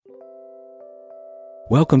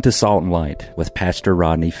Welcome to Salt and Light with Pastor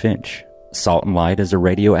Rodney Finch. Salt and Light is a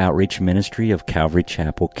radio outreach ministry of Calvary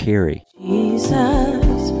Chapel, Cary.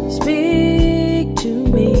 Jesus, speak to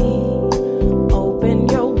me. Open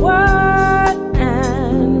your word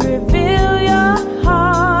and reveal your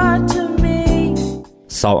heart to me.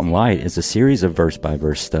 Salt and Light is a series of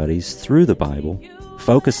verse-by-verse studies through the Bible,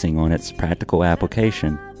 focusing on its practical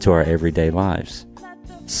application to our everyday lives.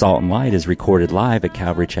 Salt and Light is recorded live at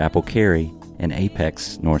Calvary Chapel, Cary in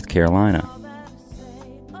Apex, North Carolina.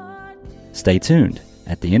 Stay tuned.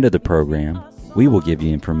 At the end of the program, we will give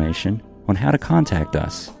you information on how to contact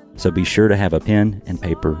us, so be sure to have a pen and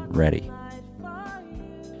paper ready.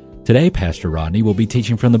 Today, Pastor Rodney will be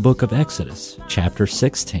teaching from the book of Exodus, chapter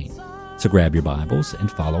 16. So grab your Bibles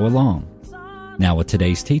and follow along. Now with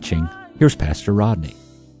today's teaching, here's Pastor Rodney.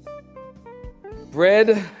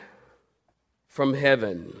 Bread from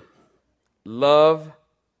heaven. Love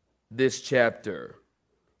this chapter.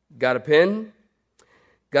 Got a pen?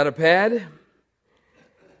 Got a pad?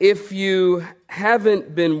 If you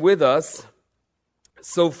haven't been with us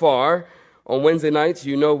so far on Wednesday nights,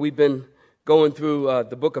 you know we've been going through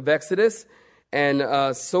the book of Exodus.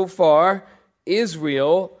 And so far,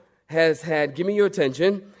 Israel has had, give me your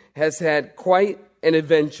attention, has had quite an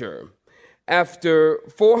adventure. After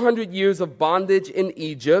 400 years of bondage in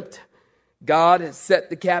Egypt, God set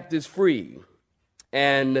the captives free.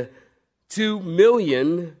 And 2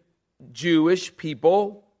 million Jewish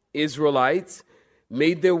people, Israelites,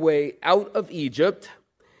 made their way out of Egypt,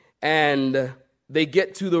 and they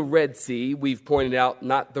get to the Red Sea. We've pointed out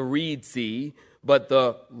not the Reed Sea, but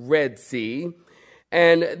the Red Sea.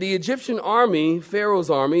 And the Egyptian army, Pharaoh's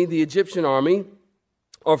army, the Egyptian army,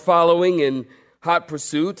 are following in hot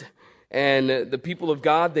pursuit. And the people of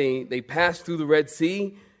God, they pass through the Red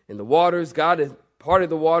Sea, and the waters, God has parted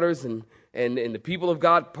the waters, and the people of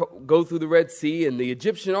God go through the Red Sea, and the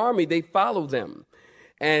Egyptian army, they follow them.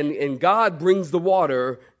 And God brings the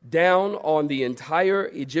water down on the entire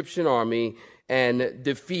Egyptian army and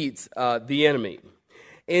defeats the enemy.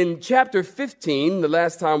 In chapter 15, the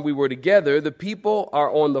last time we were together, the people are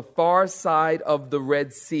on the far side of the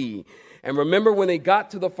Red Sea. And remember, when they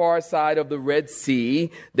got to the far side of the Red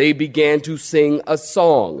Sea, they began to sing a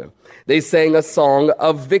song. They sang a song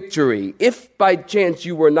of victory. If by chance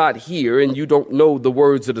you were not here and you don't know the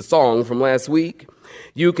words of the song from last week,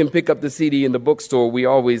 you can pick up the CD in the bookstore. We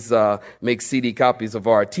always make CD copies of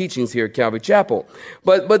our teachings here at Calvary Chapel.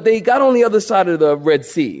 But they got on the other side of the Red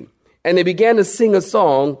Sea, and they began to sing a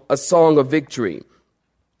song of victory.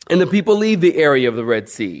 And the people leave the area of the Red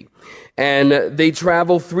Sea, and they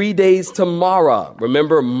travel 3 days to Marah.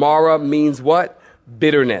 Remember, Marah means what?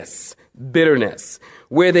 Bitterness. Bitterness.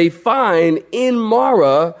 Where they find in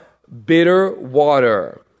Marah bitter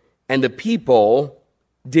water. And the people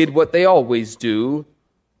did what they always do.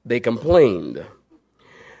 They complained.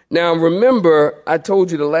 Now, remember, I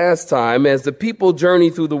told you the last time, as the people journey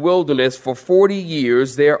through the wilderness for 40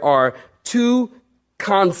 years, there are two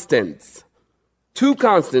constants. Two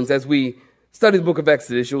constants as we study the book of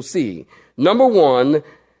Exodus, you'll see. Number one,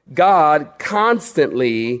 God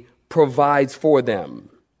constantly provides for them.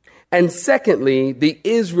 And secondly, the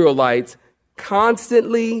Israelites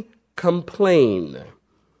constantly complain.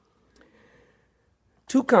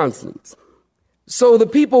 Two constants. So the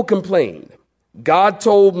people complained. God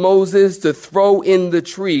told Moses to throw in the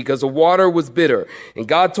tree because the water was bitter. And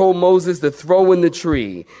God told Moses to throw in the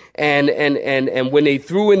tree. And when they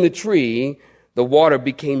threw in the tree, the water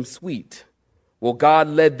became sweet. Well, God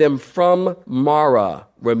led them from Marah,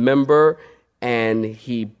 remember, and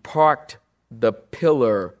he parked the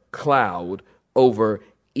pillar cloud over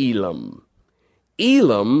Elim.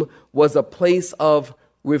 Elim was a place of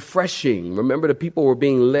refreshing. Remember, the people were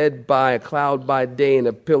being led by a cloud by day and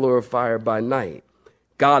a pillar of fire by night.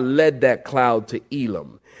 God led that cloud to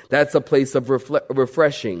Elim. That's a place of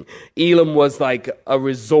refreshing. Elim was like a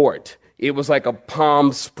resort. It was like a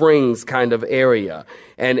Palm Springs kind of area.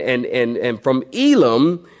 And from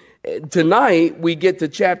Elim, tonight we get to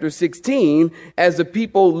chapter 16, as the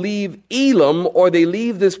people leave Elim, or they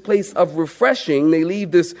leave this place of refreshing, they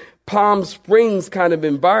leave this Palm Springs kind of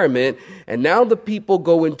environment, and now the people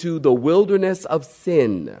go into the wilderness of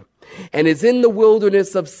sin. And it's in the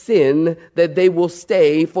wilderness of sin that they will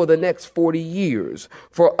stay for the next 40 years.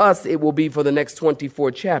 For us, it will be for the next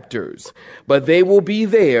 24 chapters. But they will be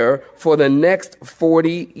there for the next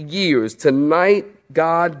 40 years. Tonight,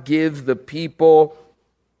 God gives the people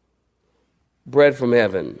bread from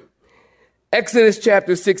heaven. Exodus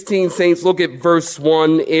chapter 16, saints, look at verse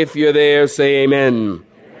 1. If you're there, say amen.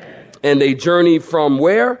 Amen. And they journey from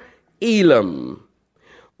where? Elim,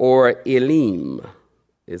 or Elim.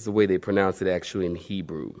 is the way they pronounce it actually in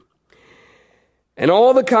Hebrew. And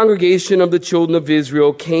all the congregation of the children of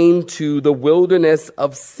Israel came to the wilderness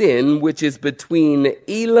of Sin, which is between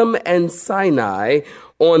Elim and Sinai,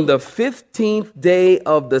 on the 15th day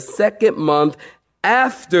of the second month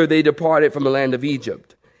after they departed from the land of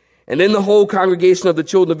Egypt. And then the whole congregation of the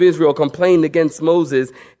children of Israel complained against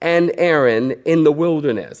Moses and Aaron in the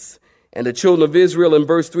wilderness. And the children of Israel in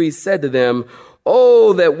verse 3 said to them,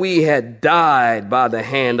 "Oh, that we had died by the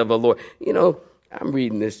hand of the Lord." You know, I'm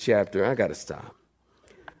reading this chapter. I got to stop.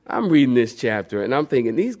 I'm reading this chapter and I'm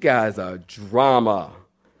thinking, these guys are drama.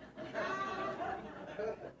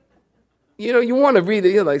 You know, you want to read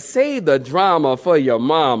it, you're like, save the drama for your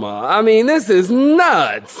mama. I mean, this is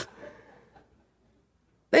nuts.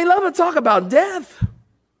 They love to talk about death.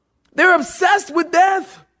 They're obsessed with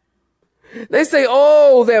death. They say,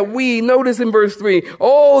 oh, that we, notice in verse 3,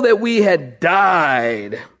 oh, that we had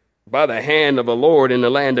died by the hand of the Lord in the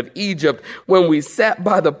land of Egypt, when we sat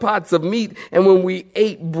by the pots of meat and when we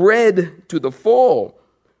ate bread to the full.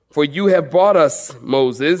 For you have brought us,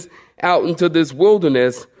 Moses, out into this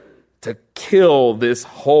wilderness to kill this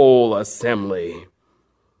whole assembly.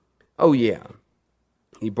 Oh, yeah.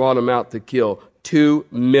 He brought them out to kill 2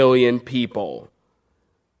 million people.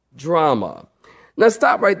 Drama. Now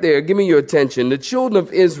stop right there. Give me your attention. The children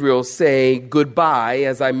of Israel say goodbye,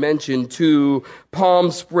 as I mentioned, to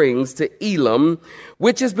Palm Springs, to Elim,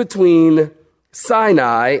 which is between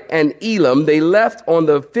Sinai and Elim. They left on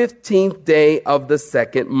the 15th day of the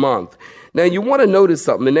second month. Now you want to notice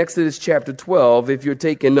something. In Exodus chapter 12, if you're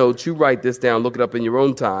taking notes, you write this down, look it up in your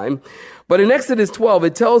own time. But in Exodus 12,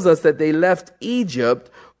 it tells us that they left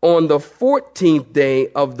Egypt on the 14th day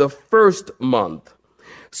of the first month.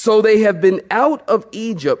 So they have been out of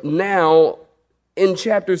Egypt now in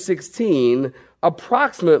chapter 16,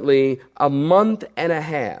 approximately a month and a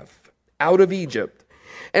half out of Egypt.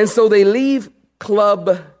 And so they leave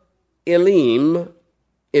Club Elim,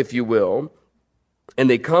 if you will, and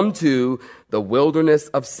they come to the wilderness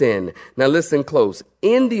of Sin. Now listen close.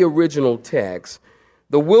 In the original text,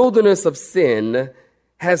 the wilderness of Sin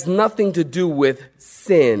has nothing to do with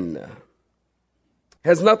sin.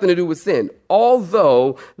 Has nothing to do with sin.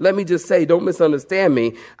 Although, let me just say, don't misunderstand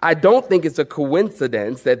me, I don't think it's a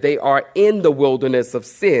coincidence that they are in the wilderness of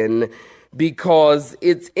sin, because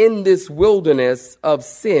it's in this wilderness of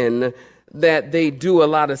sin that they do a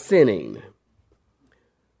lot of sinning.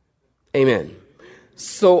 Amen.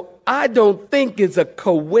 So I don't think it's a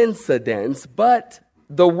coincidence, but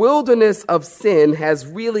the wilderness of sin has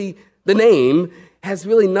really, the name has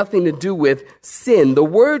really nothing to do with sin. The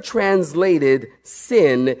word translated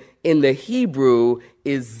sin in the Hebrew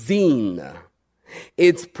is zeen.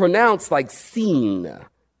 It's pronounced like seen,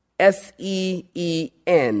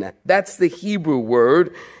 S-E-E-N. That's the Hebrew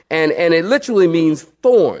word, and it literally means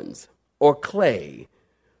thorns or clay.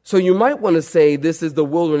 So you might want to say this is the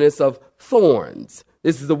wilderness of thorns.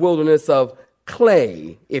 This is the wilderness of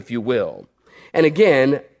clay, if you will. And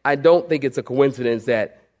again, I don't think it's a coincidence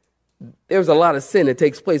that there's a lot of sin that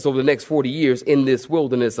takes place over the next 40 years in this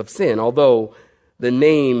wilderness of sin, although the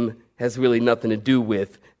name has really nothing to do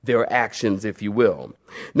with their actions, if you will.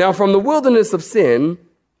 Now, from the wilderness of sin,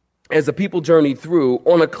 as the people journeyed through,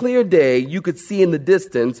 on a clear day, you could see in the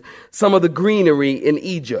distance some of the greenery in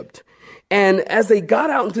Egypt. And as they got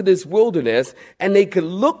out into this wilderness and they could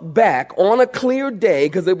look back on a clear day,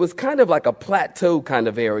 because it was kind of like a plateau kind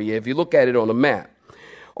of area, if you look at it on a map.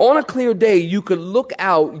 On a clear day, you could look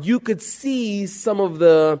out, you could see some of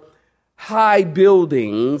the high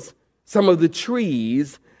buildings, some of the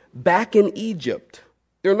trees back in Egypt.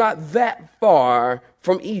 They're not that far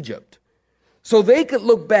from Egypt. So they could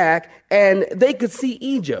look back and they could see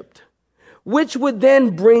Egypt, which would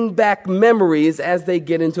then bring back memories as they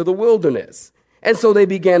get into the wilderness. And so they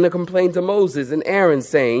began to complain to Moses and Aaron,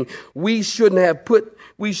 saying, we should have, put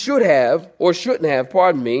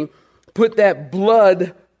that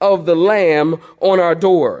blood of the lamb on our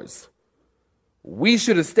doors. We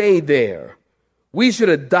should have stayed there. We should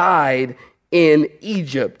have died in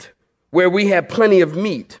Egypt, where we had plenty of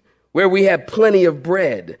meat, where we had plenty of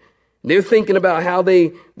bread. They're thinking about how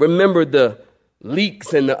they remembered the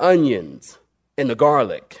leeks and the onions and the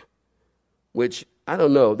garlic, which, I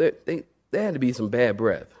don't know, there had to be some bad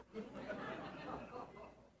breath.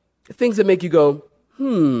 Things that make you go,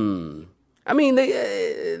 I mean,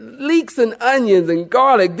 leeks and onions and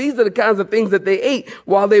garlic, these are the kinds of things that they ate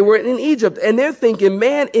while they were in Egypt. And they're thinking,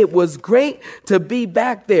 man, it was great to be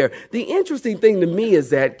back there. The interesting thing to me is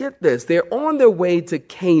that, get this, they're on their way to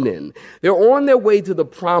Canaan. They're on their way to the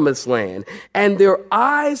promised land. And their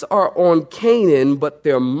eyes are on Canaan, but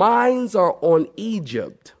their minds are on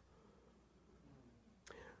Egypt.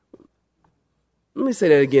 Let me say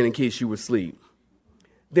that again in case you were asleep.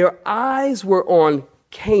 Their eyes were on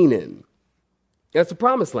Canaan. That's the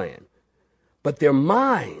promised land. But their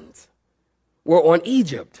minds were on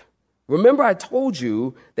Egypt. Remember, I told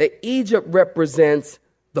you that Egypt represents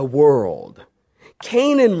the world.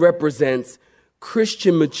 Canaan represents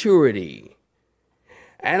Christian maturity.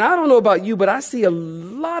 And I don't know about you, but I see a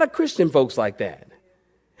lot of Christian folks like that.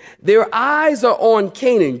 Their eyes are on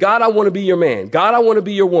Canaan. God, I want to be your man. God, I want to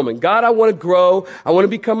be your woman. God, I want to grow. I want to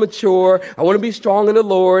become mature. I want to be strong in the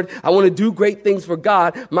Lord. I want to do great things for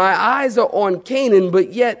God. My eyes are on Canaan,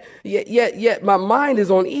 but yet my mind is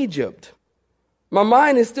on Egypt. My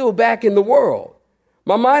mind is still back in the world.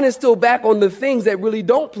 My mind is still back on the things that really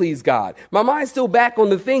don't please God. My mind's still back on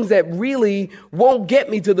the things that really won't get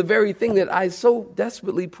me to the very thing that I so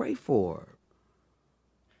desperately pray for.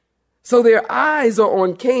 So their eyes are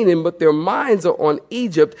on Canaan, but their minds are on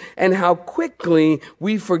Egypt, and how quickly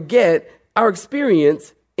we forget our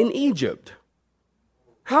experience in Egypt.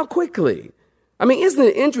 How quickly. I mean, isn't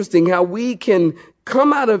it interesting how we can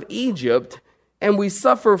come out of Egypt and we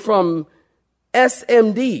suffer from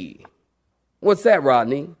SMD? What's that,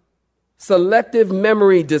 Rodney? Selective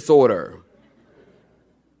memory disorder.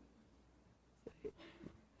 You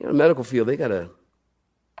know, the medical field, they got an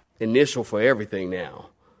initial for everything now.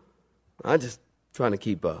 I'm just trying to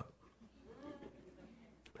keep up.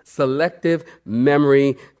 Selective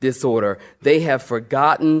memory disorder. They have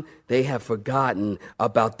forgotten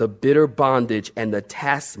about the bitter bondage and the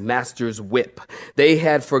taskmaster's whip. They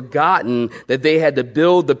had forgotten that they had to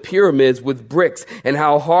build the pyramids with bricks and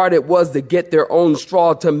how hard it was to get their own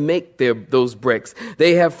straw to make those bricks.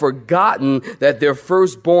 They have forgotten that their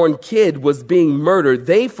firstborn kid was being murdered.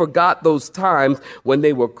 They forgot those times when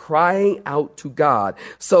they were crying out to God.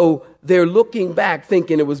 So they're looking back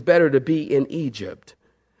thinking it was better to be in Egypt.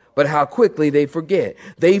 But how quickly they forget.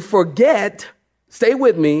 They forget, stay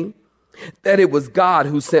with me, that it was God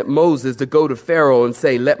who sent Moses to go to Pharaoh and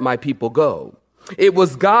say, let my people go. It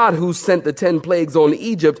was God who sent the 10 plagues on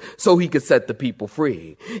Egypt so he could set the people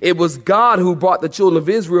free. It was God who brought the children of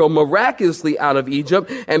Israel miraculously out of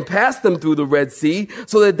Egypt and passed them through the Red Sea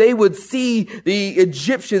so that they would see the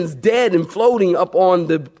Egyptians dead and floating up on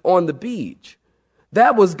the beach.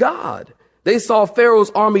 That was God. They saw Pharaoh's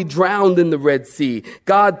army drowned in the Red Sea.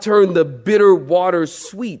 God turned the bitter water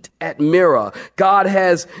sweet at Merah. God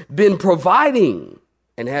has been providing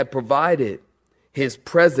and had provided his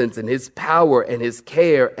presence and his power and his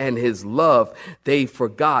care and his love. They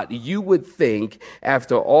forgot. You would think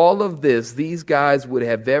after all of this, these guys would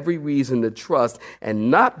have every reason to trust and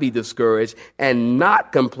not be discouraged and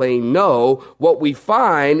not complain. No, what we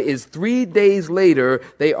find is 3 days later,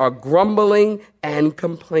 they are grumbling and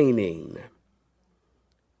complaining.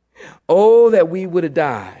 Oh, that we would have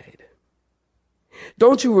died.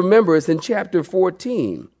 Don't you remember? It's in chapter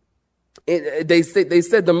 14. They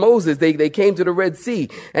said to Moses, they came to the Red Sea,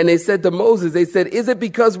 and they said to Moses, they said, is it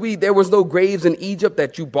because there was no graves in Egypt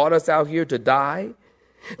that you brought us out here to die?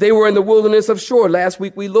 They were in the wilderness of Shur. Last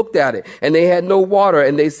week we looked at it, and they had no water.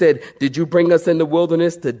 And they said, did you bring us in the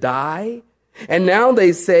wilderness to die? And now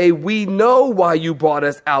they say, we know why you brought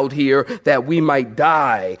us out here, that we might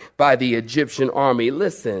die by the Egyptian army.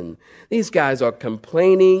 Listen, these guys are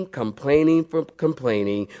complaining,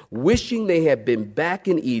 wishing they had been back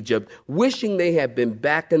in Egypt, wishing they had been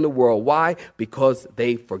back in the world. Why? Because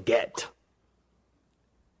they forget.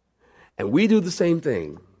 And we do the same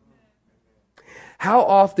thing. How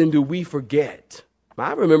often do we forget?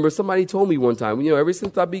 I remember somebody told me one time, ever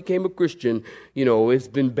since I became a Christian, it's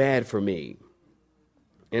been bad for me.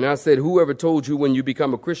 And I said, whoever told you when you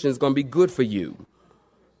become a Christian is going to be good for you?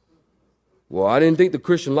 Well, I didn't think the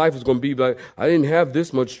Christian life was going to be like, I didn't have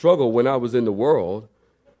this much struggle when I was in the world.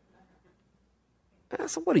 I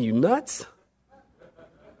said, what are you, nuts?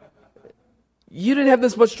 You didn't have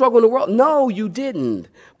this much struggle in the world? No, you didn't.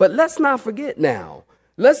 But let's not forget now.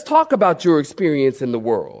 Let's talk about your experience in the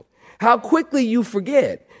world. How quickly you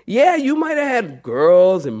forget. Yeah, you might have had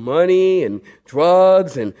girls and money and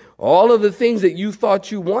drugs and all of the things that you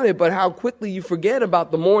thought you wanted, but how quickly you forget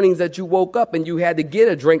about the mornings that you woke up and you had to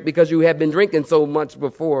get a drink because you had been drinking so much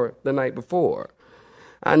before the night before.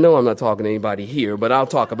 I know I'm not talking to anybody here, but I'll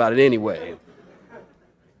talk about it anyway.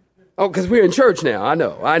 Oh, because we're in church now. I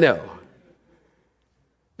know.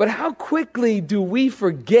 But how quickly do we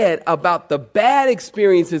forget about the bad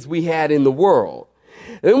experiences we had in the world?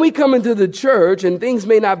 Then we come into the church and things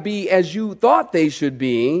may not be as you thought they should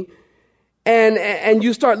be. And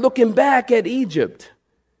you start looking back at Egypt.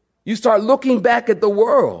 You start looking back at the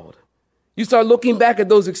world. You start looking back at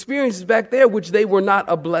those experiences back there, which they were not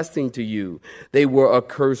a blessing to you. They were a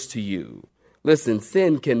curse to you. Listen,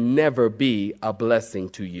 sin can never be a blessing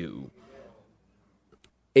to you.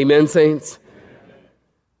 Amen, saints?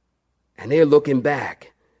 And they're looking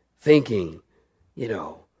back, thinking,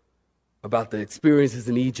 about the experiences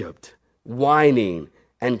in Egypt, whining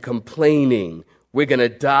and complaining. We're going to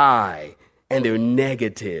die. And they're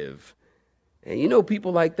negative. And you know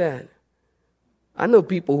people like that? I know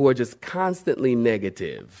people who are just constantly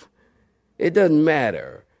negative. It doesn't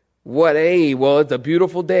matter. It's a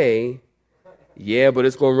beautiful day. Yeah, but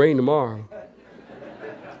it's going to rain tomorrow.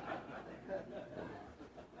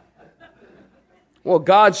 Well,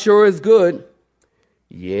 God sure is good.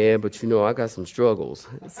 Yeah, but I got some struggles.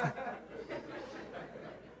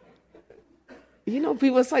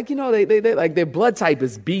 People, it's like, they like their blood type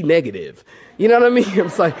is B negative. You know what I mean?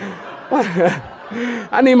 It's like,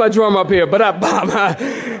 I need my drum up here, but what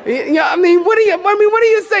do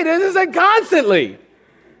you say? It's like constantly.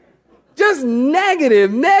 Just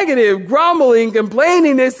negative, grumbling,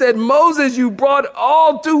 complaining. They said, Moses, you brought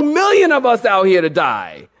all 2 million of us out here to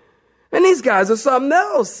die. And these guys are something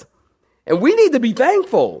else. And we need to be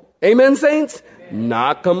thankful. Amen, saints? Amen.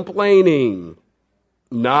 Not complaining,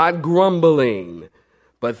 not grumbling,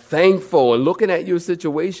 but thankful and looking at your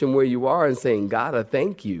situation where you are and saying, God, I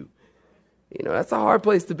thank you. That's a hard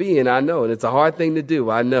place to be in, I know. And it's a hard thing to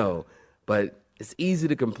do, I know. But it's easy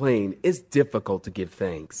to complain. It's difficult to give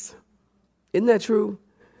thanks. Isn't that true?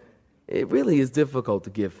 It really is difficult to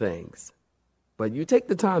give thanks. But you take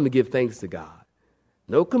the time to give thanks to God.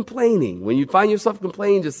 No complaining. When you find yourself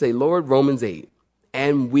complaining, just say, Lord, Romans 8.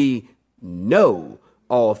 And we know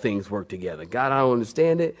all things work together. God, I don't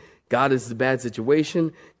understand it. God, this is a bad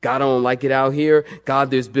situation. God, I don't like it out here.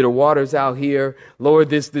 God, there's bitter waters out here. Lord,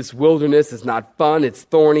 this wilderness is not fun. It's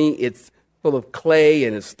thorny. It's full of clay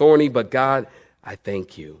and it's thorny. But God, I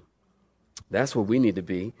thank you. That's where we need to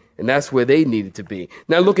be. And that's where they needed to be.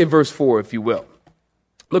 Now look at verse 4, if you will.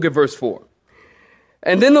 Look at verse 4.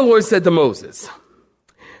 And then the Lord said to Moses,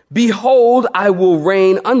 behold, I will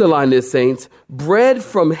rain, underline this, saints, bread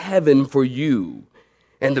from heaven for you.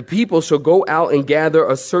 And the people shall go out and gather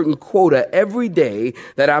a certain quota every day,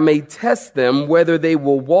 that I may test them whether they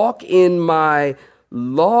will walk in my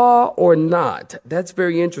law or not. That's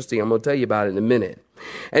very interesting. I'm going to tell you about it in a minute.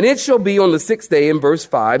 And it shall be on the 6th day, in verse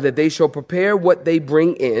 5, that they shall prepare what they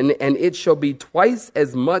bring in, and it shall be twice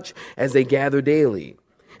as much as they gather daily.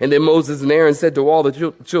 And then Moses and Aaron said to all the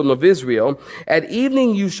children of Israel, at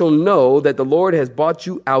evening you shall know that the Lord has brought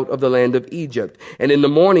you out of the land of Egypt. And in the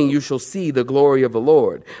morning you shall see the glory of the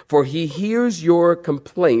Lord. For he hears your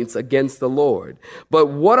complaints against the Lord. But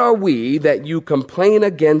what are we that you complain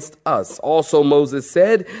against us? Also Moses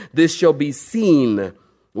said, this shall be seen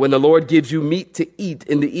when the Lord gives you meat to eat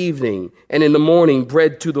in the evening, and in the morning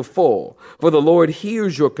bread to the full. For the Lord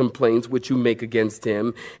hears your complaints which you make against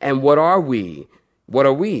him. And what are we? What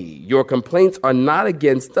are we? Your complaints are not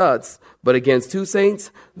against us, but against who, saints?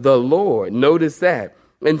 The Lord. Notice that.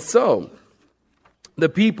 And so the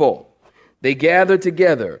people, they gathered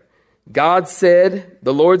together. The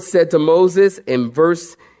Lord said to Moses in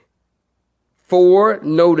verse 4,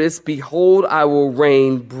 notice, behold, I will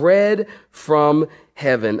rain bread from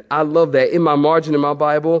heaven. I love that. In my margin in my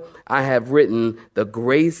Bible, I have written the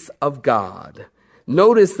grace of God.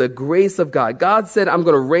 Notice the grace of God. God said, I'm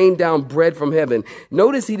going to rain down bread from heaven.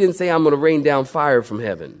 Notice he didn't say, I'm going to rain down fire from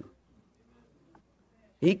heaven.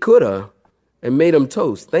 He could have and made them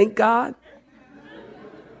toast. Thank God.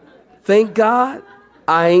 Thank God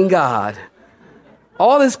I ain't God.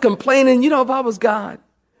 All this complaining, if I was God,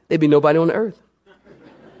 there'd be nobody on the earth.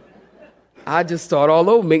 I'd just start all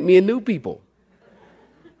over, make me a new people.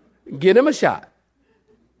 Get him a shot.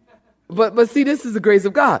 But see, this is the grace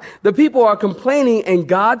of God. The people are complaining and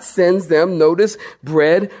God sends them, notice,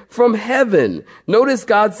 bread from heaven. Notice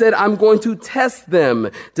God said, I'm going to test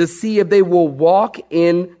them to see if they will walk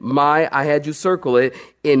in I had you circle it,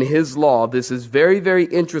 in his law. This is very, very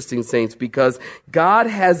interesting, saints, because God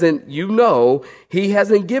hasn't, he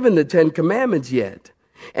hasn't given the 10 Commandments yet.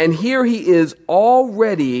 And here he is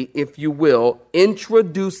already, if you will,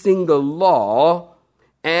 introducing the law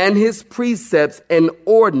and his precepts and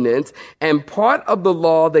ordinance. And part of the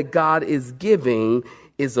law that God is giving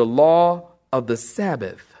is the law of the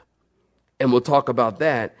Sabbath. And we'll talk about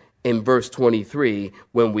that in verse 23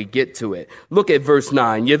 when we get to it. Look at verse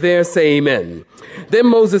 9. You're there? Say amen. Then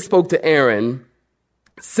Moses spoke to Aaron,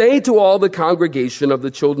 say to all the congregation of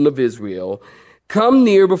the children of Israel, come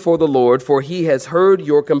near before the Lord, for he has heard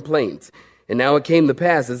your complaints. And now it came to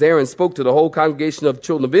pass, as Aaron spoke to the whole congregation of the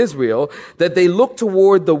children of Israel, that they looked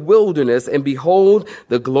toward the wilderness, and behold,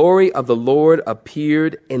 the glory of the Lord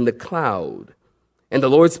appeared in the cloud. And the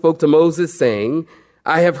Lord spoke to Moses, saying,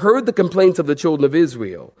 I have heard the complaints of the children of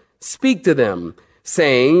Israel. Speak to them,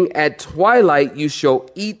 saying, at twilight you shall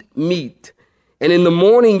eat meat, and in the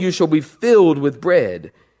morning you shall be filled with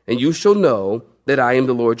bread, and you shall know that I am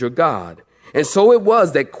the Lord your God. And so it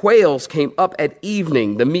was that quails came up at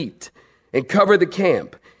evening, the meat, and covered the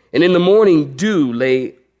camp. And in the morning dew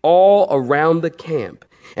lay all around the camp.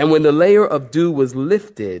 And when the layer of dew was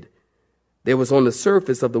lifted, there was on the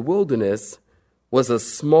surface of the wilderness was a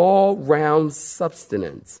small round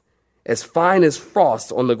substance, as fine as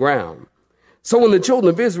frost on the ground. So when the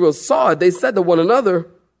children of Israel saw it, they said to one another,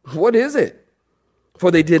 what is it?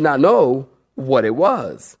 For they did not know what it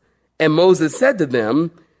was. And Moses said to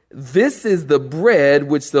them, this is the bread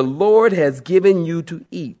which the Lord has given you to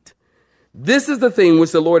eat. This is the thing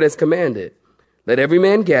which the Lord has commanded. Let every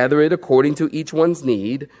man gather it according to each one's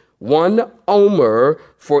need, 1 omer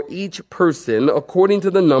for each person according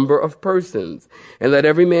to the number of persons. And let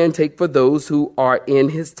every man take for those who are in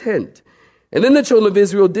his tent. And then the children of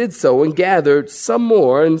Israel did so and gathered some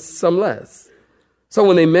more and some less. So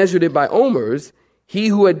when they measured it by omers, he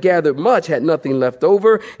who had gathered much had nothing left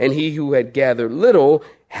over, and he who had gathered little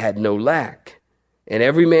had no lack. And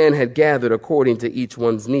every man had gathered according to each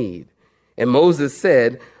one's need. And Moses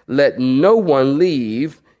said, let no one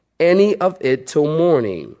leave any of it till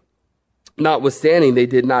morning. Notwithstanding, they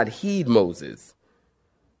did not heed Moses,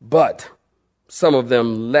 but some of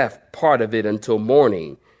them left part of it until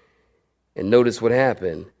morning. And notice what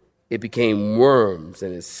happened. It became worms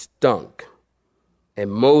and it stunk. And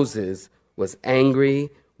Moses was angry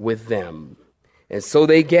with them. And so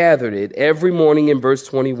they gathered it every morning in verse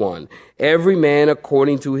 21, every man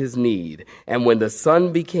according to his need. And when the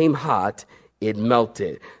sun became hot, it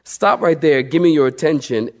melted. Stop right there. Give me your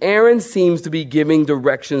attention. Aaron seems to be giving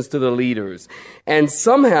directions to the leaders. And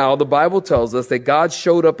somehow the Bible tells us that God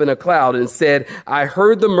showed up in a cloud and said, I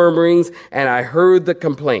heard the murmurings and I heard the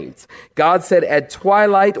complaints. God said, at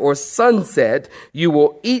twilight or sunset, you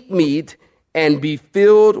will eat meat and be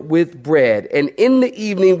filled with bread. And in the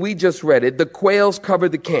evening, we just read it, the quails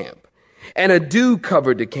covered the camp and a dew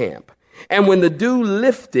covered the camp. And when the dew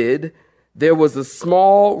lifted, there was a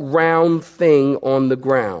small round thing on the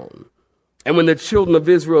ground. And when the children of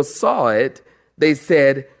Israel saw it, they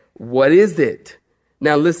said, what is it?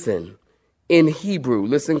 Now listen, in Hebrew,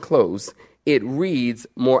 listen close, it reads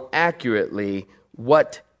more accurately,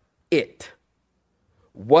 what it.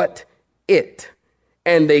 What it.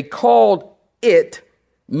 And they called it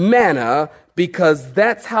manna because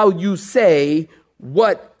that's how you say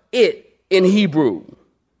what it in Hebrew.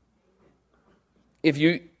 If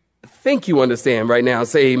you think you understand right now,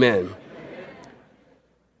 say amen.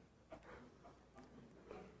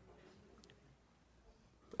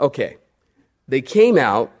 Okay. They came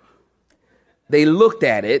out, they looked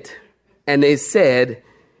at it, and they said,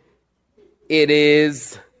 it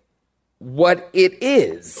is what it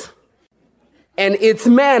is. And it's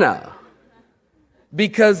manna.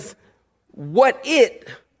 Because what it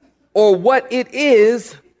or what it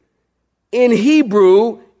is in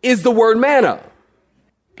Hebrew is the word manna.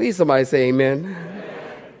 Please somebody say amen.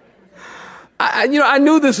 I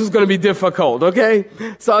knew this was going to be difficult, okay?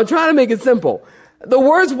 So I'm trying to make it simple. The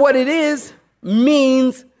words what it is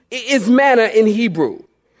means is manna in Hebrew.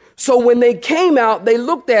 So when they came out, they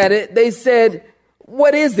looked at it, they said,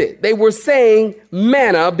 what is it? They were saying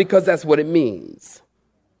manna because that's what it means.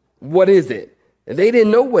 What is it? And they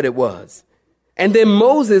didn't know what it was. And then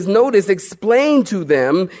Moses, notice, explained to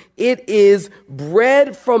them, it is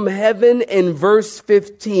bread from heaven in verse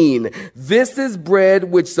 15. This is bread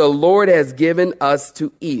which the Lord has given us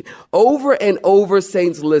to eat. Over and over,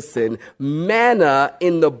 saints, listen, manna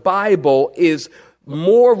in the Bible is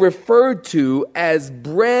more referred to as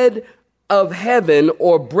bread of heaven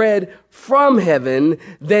or bread from heaven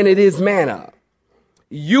than it is manna.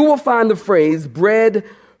 You will find the phrase bread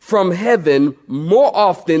from heaven more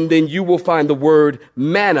often than you will find the word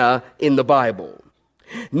manna in the Bible.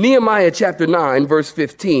 Nehemiah chapter 9, verse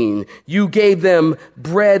 15, you gave them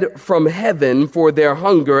bread from heaven for their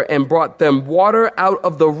hunger and brought them water out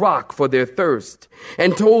of the rock for their thirst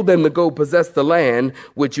and told them to go possess the land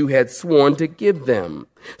which you had sworn to give them.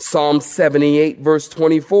 Psalm 78, verse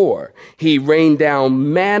 24, he rained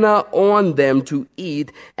down manna on them to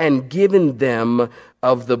eat and given them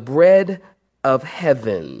of the bread of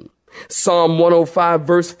heaven. Psalm 105,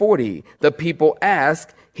 verse 40, the people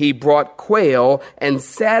asked, he brought quail and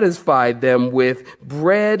satisfied them with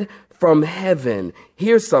bread from heaven.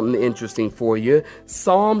 Here's something interesting for you.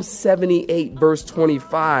 Psalm 78, verse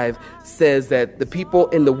 25 says that the people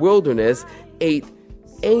in the wilderness ate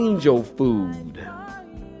angel food.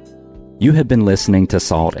 You have been listening to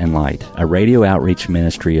Salt and Light, a radio outreach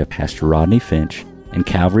ministry of Pastor Rodney Finch and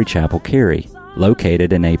Calvary Chapel Cary,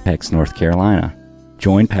 located in Apex, North Carolina.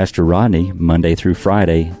 Join Pastor Rodney Monday through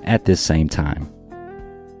Friday at this same time.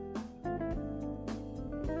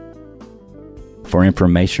 For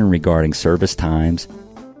information regarding service times,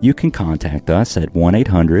 you can contact us at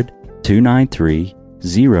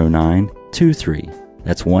 1-800-293-0923.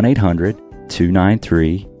 That's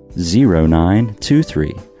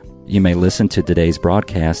 1-800-293-0923. You may listen to today's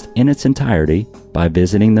broadcast in its entirety by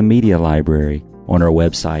visiting the media library on our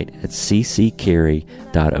website at cccary.org.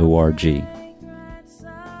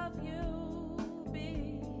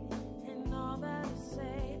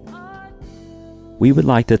 We would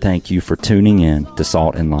like to thank you for tuning in to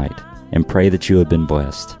Salt and Light and pray that you have been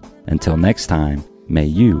blessed. Until next time, may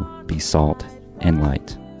you be salt and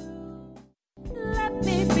light.